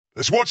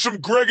Let's watch some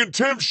Greg and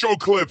Tim show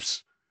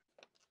clips.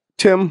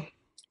 Tim,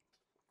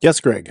 Yes,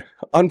 Greg.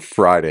 on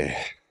Friday,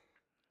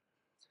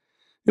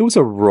 it was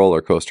a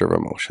roller coaster of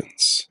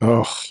emotions.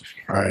 Oh,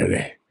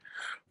 Friday.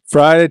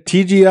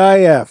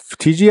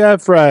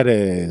 TGIF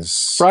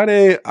Fridays.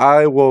 Friday,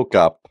 I woke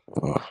up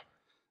Oh,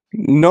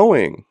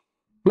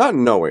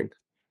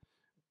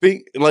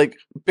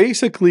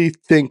 basically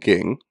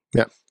thinking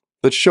Yep.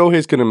 that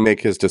Shohei's going to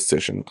make his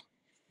decision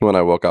when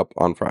I woke up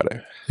on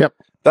Friday. Yep.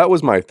 That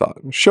was my thought.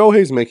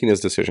 Shohei's making his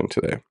decision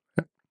today.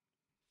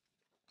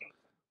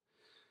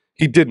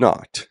 He did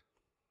not.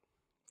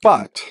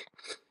 But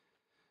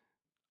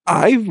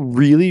I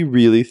really,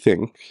 really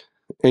think,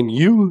 and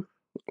you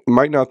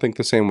might not think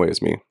the same way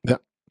as me. Yeah.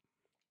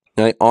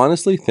 I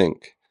honestly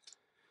think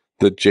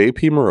that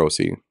JP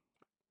Morosi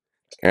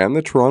and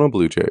the Toronto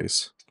Blue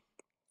Jays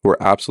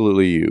were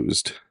absolutely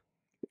used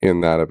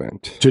in that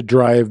event. to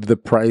drive the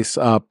price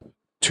up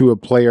to a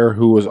player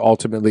who was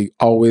ultimately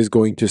always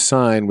going to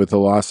sign with the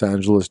Los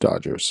Angeles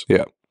Dodgers.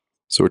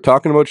 So we're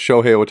talking about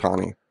Shohei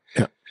Ohtani.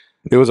 Yeah.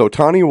 It was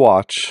Ohtani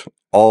Watch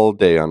all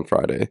day on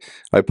Friday.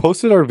 I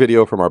posted our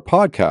video from our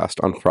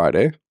podcast on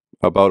Friday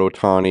about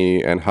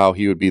Ohtani and how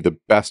he would be the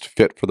best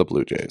fit for the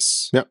Blue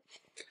Jays. Yep.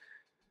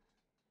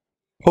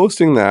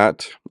 Posting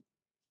that,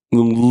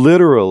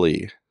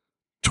 literally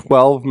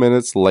 12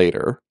 minutes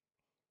later.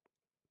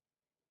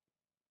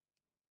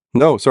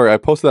 No, sorry, I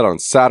posted that on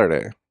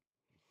Saturday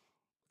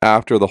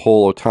after the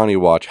whole Ohtani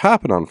Watch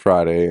happened on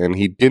Friday and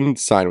he didn't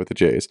sign with the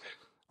Jays.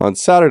 On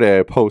Saturday,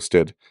 I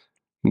posted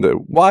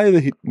why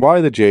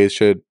the Jays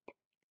should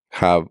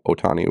have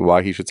Ohtani,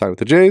 why he should sign with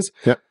the Jays.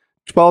 Yep.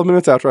 12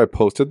 minutes after I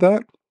posted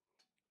that,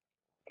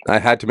 I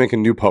had to make a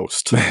new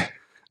post.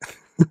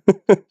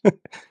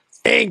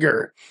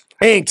 Anger.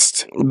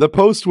 Angst. The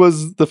post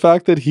was the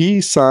fact that he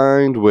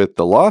signed with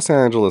the Los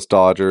Angeles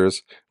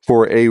Dodgers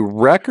for a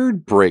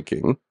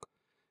record-breaking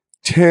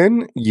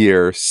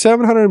 10-year,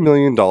 $700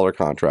 million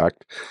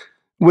contract,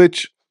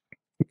 which,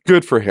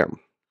 good for him.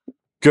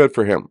 Good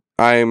for him.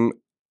 I'm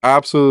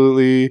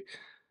absolutely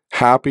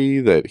happy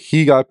that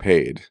he got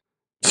paid.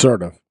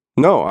 Sort of.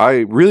 No,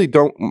 I really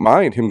don't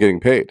mind him getting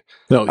paid.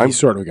 No, he I'm-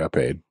 sort of got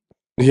paid.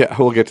 Yeah,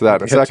 we'll get to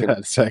that in a Get to second. that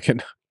in a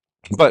second.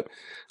 But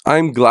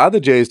I'm glad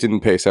the Jays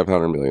didn't pay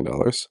 $700 million.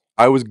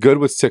 I was good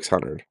with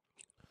 $600.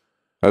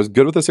 I was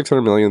good with the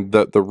 $600 million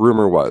that the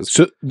rumor was.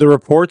 So the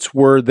reports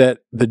were that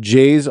the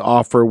Jays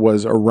offer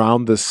was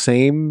around the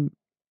same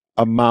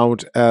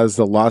amount as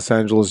the Los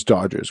Angeles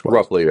Dodgers was.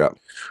 Roughly, yeah.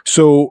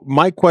 So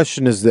my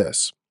question is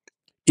this.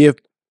 If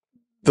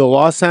the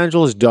Los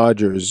Angeles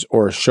Dodgers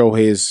or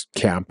Shohei's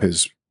camp,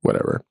 his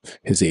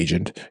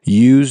agent,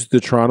 used the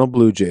Toronto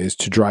Blue Jays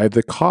to drive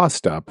the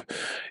cost up,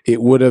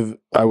 it would have,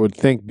 I would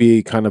think,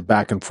 be kind of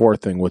back and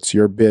forth thing. What's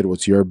your bid?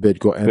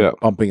 Go and Yeah.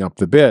 bumping up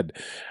the bid.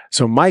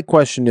 So my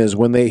question is,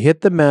 when they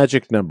hit the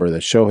magic number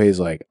that Shohei's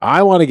like,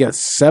 I want to get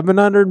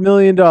 $700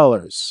 million,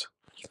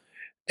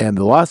 and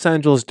the Los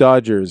Angeles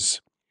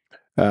Dodgers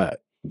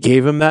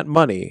gave him that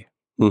money,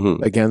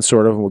 Mm-hmm. again,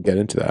 sort of, and we'll get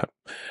into that.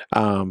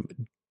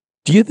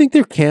 Do you think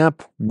their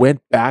camp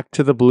went back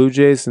to the Blue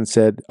Jays and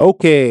said,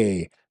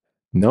 okay,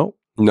 no?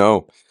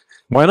 No,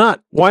 Why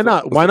not? Why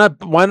not? Why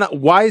not? Why not?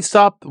 Why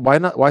stop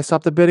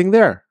the bidding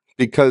there?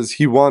 because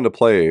he wanted to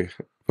play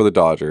for the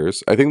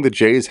Dodgers. I think the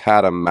Jays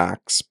had a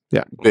max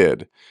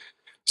bid.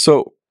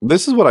 So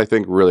this is what I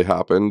think really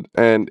happened.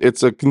 And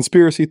it's a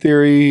conspiracy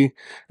theory,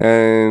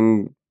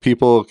 and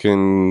people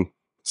can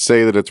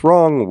say that it's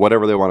wrong,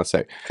 whatever they want to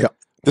say. Yeah.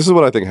 This is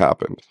what I think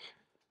happened.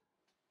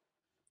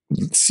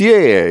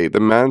 CAA, the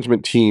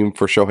management team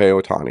for Shohei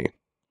Ohtani,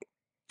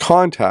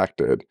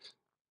 contacted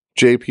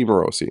JP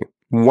Morosi,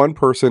 one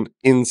person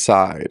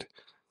inside,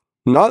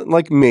 not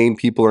like main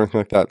people or anything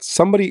like that.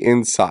 Somebody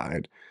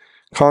inside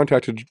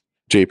contacted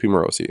JP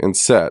Morosi and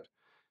said,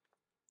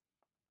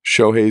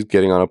 Shohei's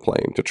getting on a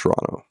plane to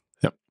Toronto.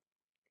 Yep.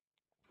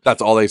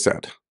 That's all they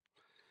said.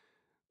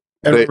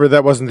 And remember,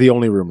 that wasn't the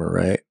only rumor,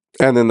 right?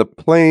 And then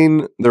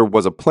there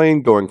was a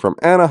plane going from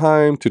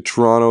Anaheim to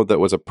Toronto that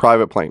was a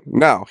private plane.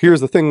 Now,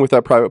 here's the thing with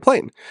that private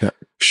plane. Yeah.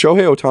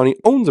 Shohei Ohtani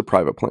owns a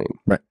private plane.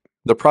 Right.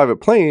 The private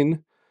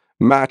plane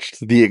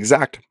matched the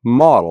exact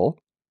model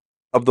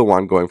of the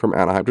one going from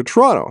Anaheim to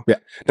Toronto. Yeah.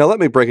 Now, let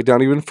me break it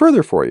down even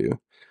further for you.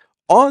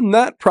 On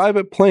that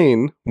private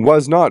plane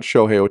was not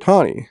Shohei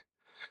Ohtani.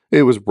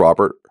 It was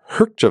Robert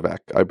Herjavec,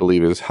 I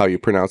believe is how you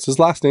pronounce his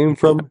last name,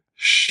 from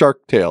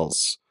Shark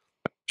Tales.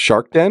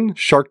 Shark Den?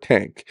 Shark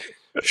Tank.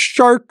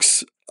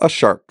 Shark's a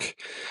shark.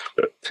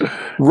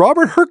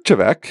 Robert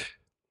Herjavec,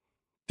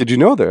 did you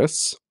know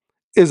this,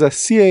 is a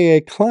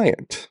CAA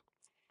client.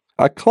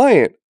 A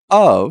client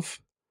of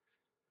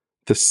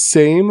the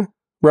same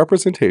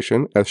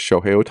representation as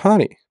Shohei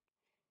Ohtani.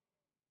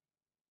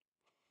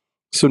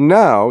 So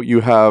now you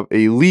have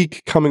a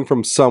leak coming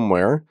from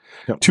somewhere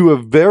to a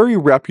very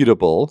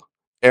reputable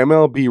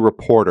MLB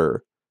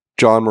reporter,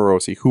 Jon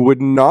Morosi, who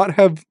would not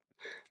have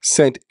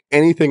sent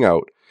anything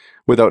out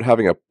without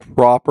having a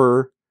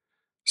proper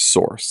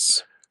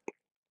source.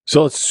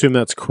 So let's assume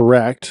that's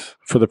correct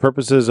for the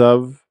purposes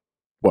of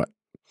what?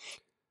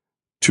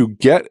 to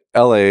get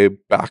LA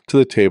back to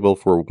the table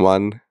for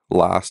one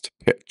last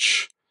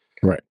pitch.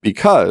 Right.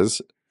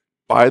 Because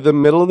by the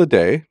middle of the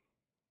day,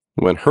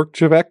 when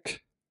Hrkčević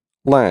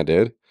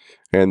landed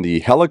and the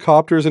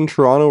helicopters in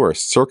Toronto were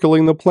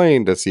circling the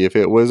plane to see if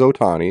it was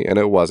Ohtani, and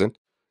it wasn't,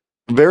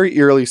 very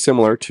eerily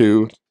similar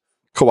to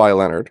Kawhi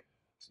Leonard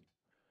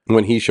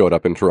when he showed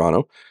up in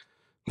Toronto.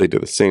 They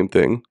did the same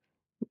thing,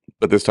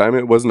 but this time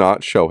it was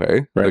not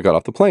Shohei that got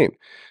off the plane.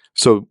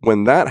 So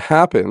when that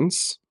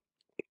happens,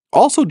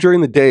 also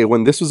during the day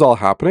when this was all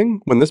happening,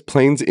 when this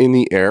plane's in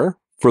the air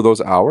for those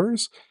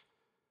hours,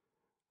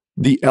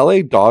 the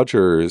LA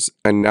Dodgers,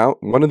 and now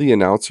one of the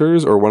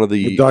announcers or one of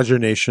the Dodger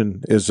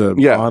Nation is an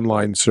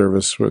online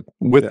service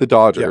with the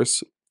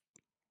Dodgers,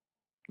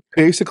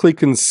 basically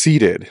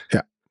conceded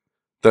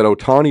that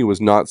Ohtani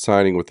was not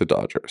signing with the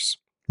Dodgers.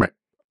 Right.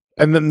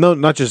 And then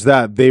not just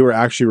that, they were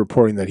actually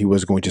reporting that he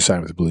was going to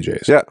sign with the Blue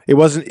Jays. Yeah. It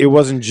wasn't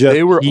just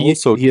they were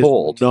also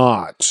told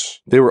not.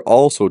 They were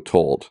also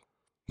told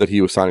that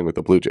he was signing with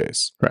the Blue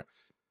Jays. Right.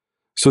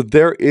 So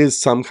there is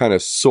some kind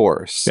of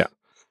source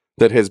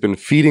that has been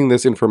feeding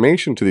this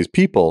information to these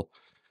people.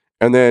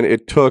 And then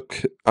it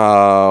took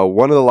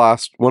one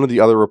of the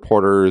other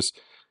reporters,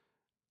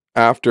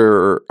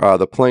 after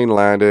the plane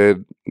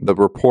landed, the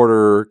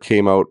reporter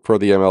came out for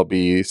the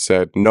MLB,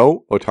 said,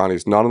 no,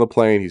 Ohtani's not on the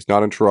plane. He's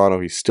not in Toronto.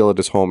 He's still at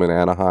his home in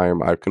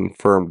Anaheim. I've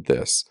confirmed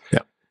this.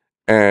 Yeah.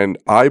 And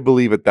I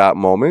believe at that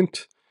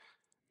moment,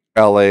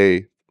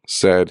 LA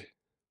said,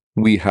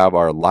 we have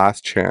our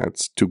last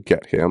chance to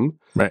get him.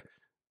 Right.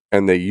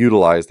 And they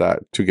utilized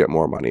that to get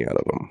more money out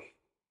of him.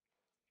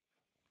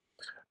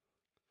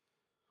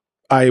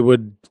 I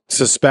would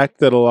suspect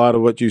that a lot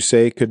of what you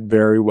say could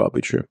very well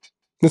be true.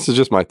 This is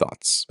just my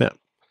thoughts. Yeah.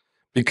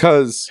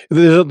 Because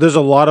there's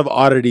a lot of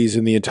oddities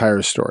in the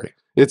entire story.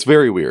 It's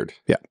very weird.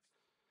 Yeah.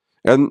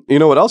 And you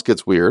know what else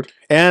gets weird?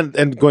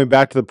 And going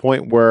back to the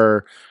point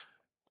where,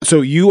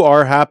 so you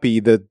are happy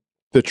that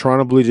the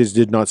Toronto Blue Jays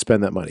did not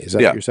spend that money. Is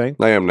that what you're saying?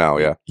 I am now,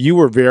 yeah. You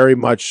were very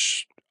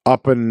much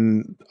up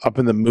in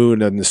the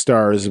moon and the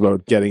stars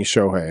about getting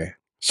Shohei.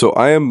 So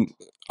I am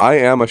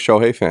a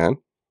Shohei fan.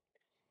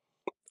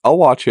 I'll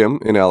watch him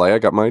in LA. I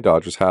got my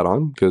Dodgers hat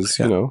on because,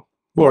 you know.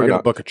 Well, we're going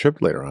to book a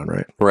trip later on,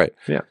 right? Right.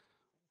 Yeah.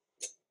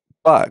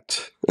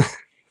 But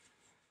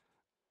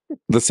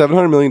the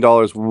 $700 million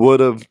would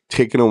have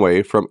taken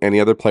away from any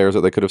other players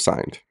that they could have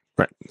signed.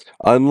 Right.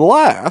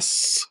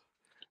 Unless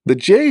the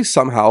Jays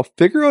somehow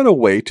figure out a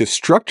way to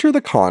structure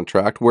the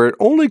contract where it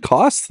only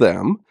costs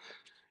them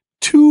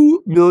 $2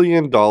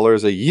 million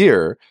a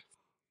year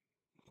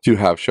to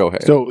have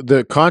Shohei. So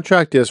the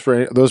contract is,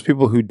 for those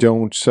people who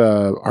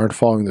aren't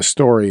following the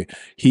story,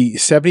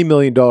 $70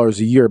 million a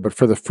year, but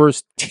for the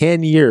first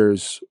 10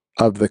 years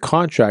of the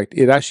contract,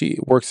 it actually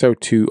works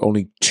out to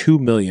only $2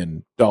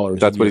 million.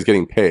 That's what he's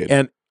getting paid.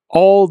 And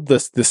all the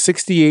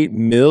 $68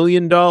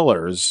 million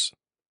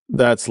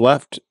that's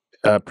left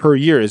per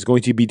year is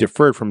going to be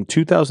deferred from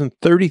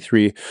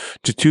 2033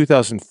 to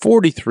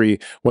 2043,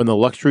 when the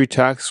luxury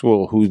tax,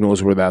 well, who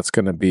knows where that's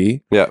going to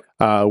be? Yeah.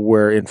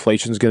 Where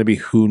inflation is going to be,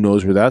 who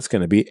knows where that's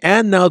going to be?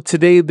 And now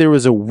today there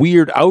was a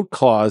weird out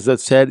clause that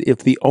said if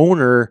the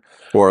owner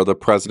or the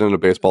president of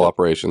baseball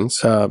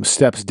operations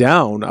steps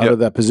down out of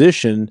that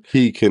position,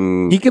 he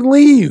can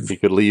leave. He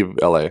could leave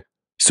LA.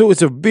 So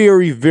it's a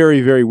very, very,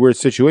 very weird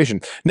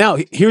situation. Now,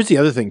 here's the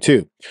other thing,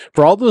 too.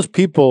 For all those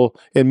people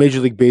in Major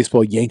League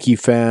Baseball, Yankee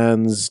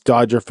fans,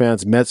 Dodger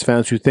fans, Mets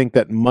fans, who think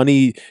that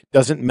money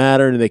doesn't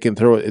matter and they can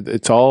throw it,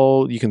 it's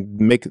all, you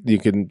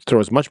can throw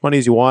as much money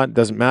as you want,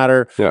 doesn't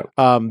matter. Yeah.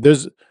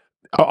 There's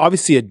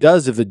obviously it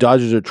does if the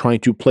Dodgers are trying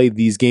to play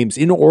these games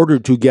in order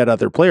to get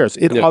other players.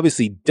 It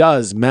obviously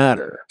does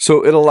matter.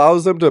 So it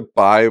allows them to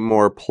buy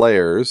more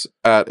players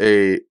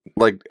and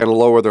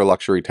lower their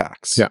luxury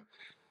tax. Yeah.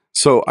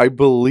 So I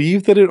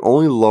believe that it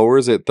only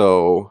lowers it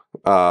though.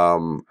 I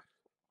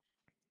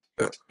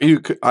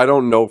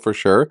don't know for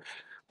sure,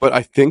 but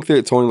I think that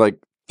it's only like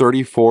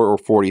 34 or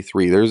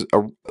 43. There's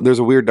a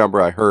weird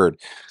number I heard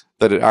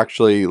that it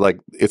actually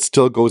it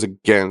still goes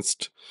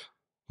against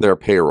their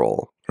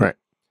payroll. Right.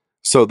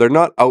 So they're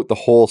not out the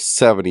whole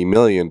 70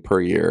 million per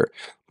year,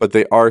 but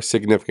they are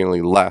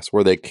significantly less,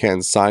 where they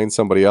can sign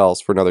somebody else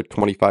for another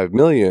 25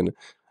 million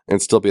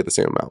and still be at the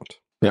same amount.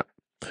 Yeah.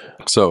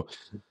 So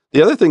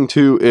the other thing,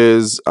 too,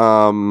 is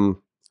people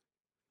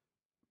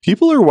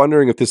are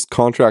wondering if this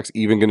contract's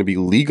even going to be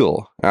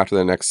legal after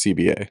the next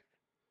CBA.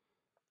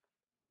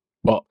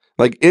 Well,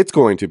 it's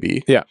going to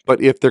be. Yeah.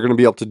 But if they're going to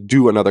be able to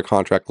do another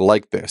contract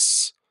like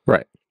this.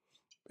 Right.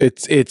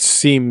 It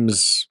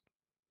seems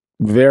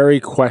very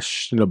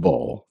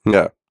questionable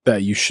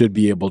that you should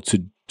be able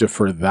to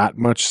defer that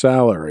much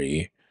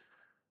salary.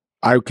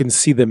 I can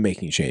see them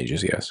making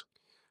changes, yes.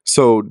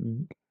 So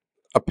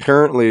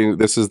apparently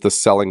this is the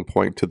selling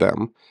point to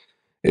them,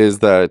 is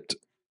that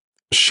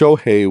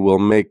Shohei will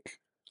make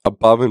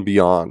above and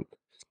beyond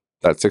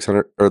that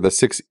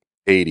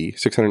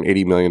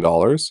 $680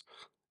 million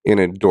in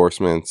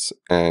endorsements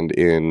and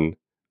in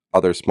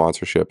other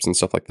sponsorships and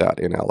stuff like that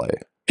in LA.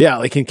 Yeah,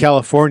 like in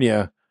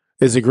California,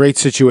 is a great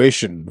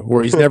situation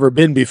where he's never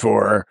been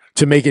before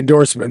to make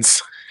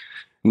endorsements.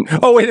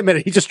 Oh, wait a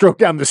minute. He just drove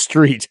down the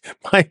street.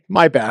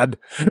 My bad.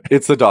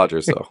 It's the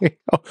Dodgers, though.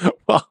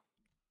 Well,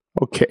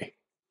 okay.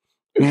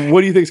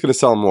 What do you think is going to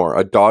sell more?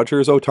 A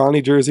Dodgers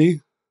Ohtani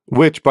jersey,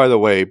 which, by the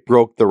way,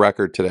 broke the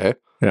record today.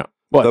 Yeah.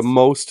 Well,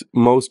 the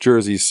most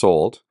jerseys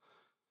sold.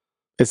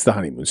 It's the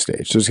honeymoon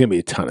stage. There's going to be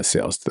a ton of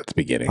sales at the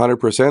beginning.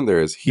 100%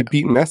 there is. He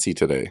beat Messi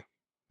today.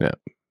 Yeah.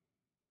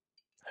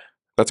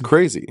 That's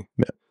crazy.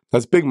 Yeah.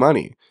 That's big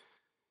money.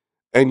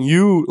 And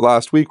you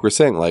last week were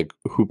saying, like,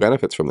 who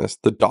benefits from this?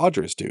 The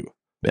Dodgers do.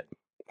 Yeah.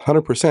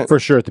 100%. For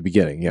sure at the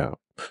beginning, yeah.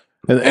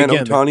 And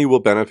again, Ohtani will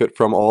benefit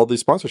from all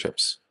these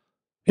sponsorships.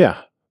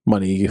 Yeah.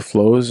 Money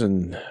flows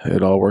and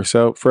it all works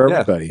out for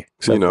everybody.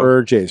 Except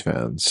for Jays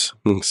fans.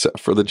 Except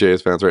for the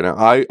Jays fans right now.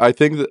 I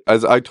think that,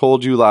 as I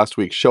told you last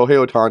week,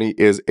 Shohei Ohtani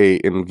is a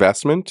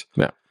investment.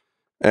 Yeah.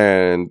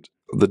 And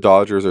the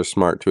Dodgers are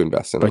smart to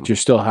invest in him. But you're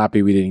still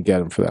happy we didn't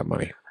get him for that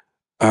money.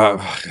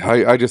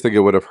 I just think it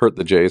would have hurt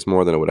the Jays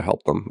more than it would have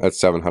helped them at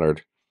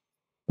 700.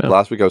 Yeah.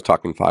 Last week I was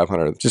talking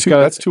 500.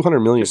 That's 200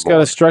 million. Just got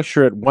to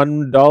structure it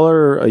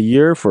 $1 a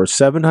year for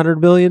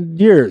 700 million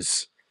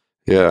years.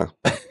 Yeah,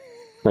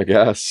 I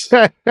guess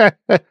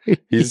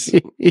he's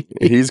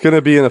going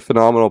to be a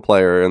phenomenal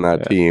player in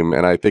that team,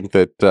 and I think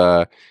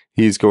that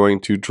he's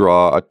going to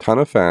draw a ton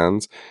of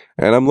fans.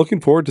 And I'm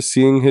looking forward to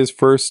seeing his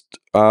first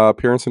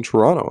appearance in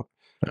Toronto.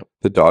 Yeah.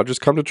 The Dodgers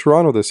come to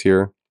Toronto this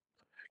year.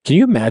 Can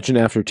you imagine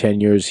after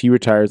 10 years, he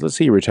retires, let's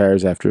say he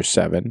retires after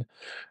 7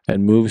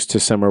 and moves to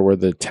somewhere where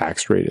the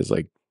tax rate is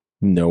like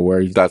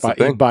nowhere. That's the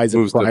thing. He buys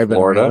moves a private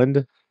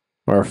island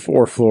or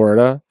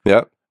Florida.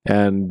 Yeah.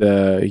 And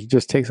he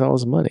just takes all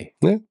his money.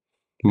 Yeah.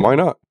 Why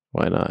not?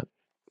 Why not?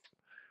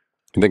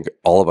 I think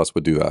all of us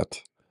would do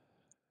that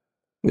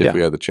if we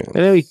had the chance. I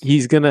know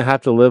he's going to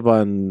have to live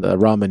on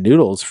ramen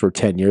noodles for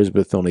 10 years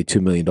with only $2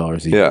 million a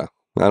year. Yeah.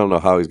 I don't know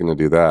how he's going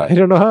to do that. I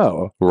don't know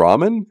how.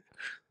 Ramen?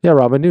 Yeah,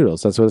 ramen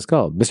noodles. That's what it's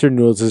called. Mr.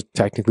 Noodles is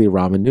technically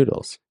ramen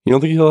noodles. You don't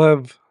think he'll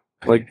have,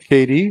 like,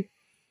 KD?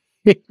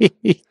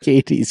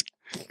 Katie's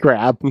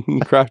crap.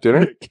 Crap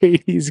dinner?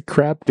 Katie's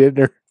crap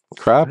dinner.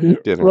 Crappy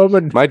dinner.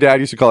 My dad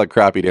used to call it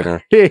crappy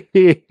dinner.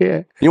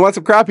 You want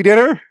some crappy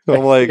dinner?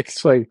 I'm like,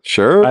 it's like,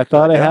 sure. I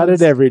thought I had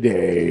it every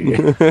day.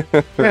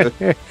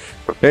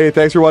 Hey,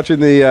 thanks for watching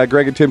the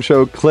Greg and Tim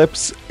Show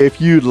clips. If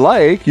you'd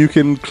like, you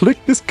can click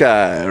this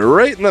guy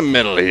right in the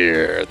middle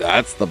here.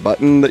 That's the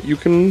button that you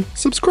can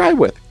subscribe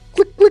with.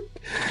 Click, click.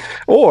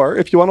 Or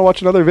if you want to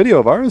watch another video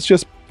of ours,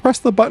 just press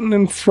the button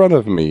in front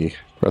of me.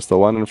 Press the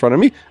one in front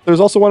of me. There's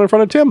also one in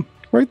front of Tim,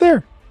 right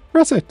there.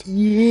 Press it.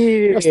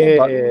 Yeah. Press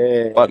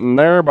the button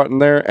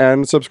there,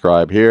 and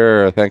subscribe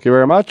here. Thank you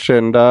very much,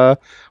 and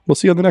we'll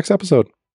see you on the next episode.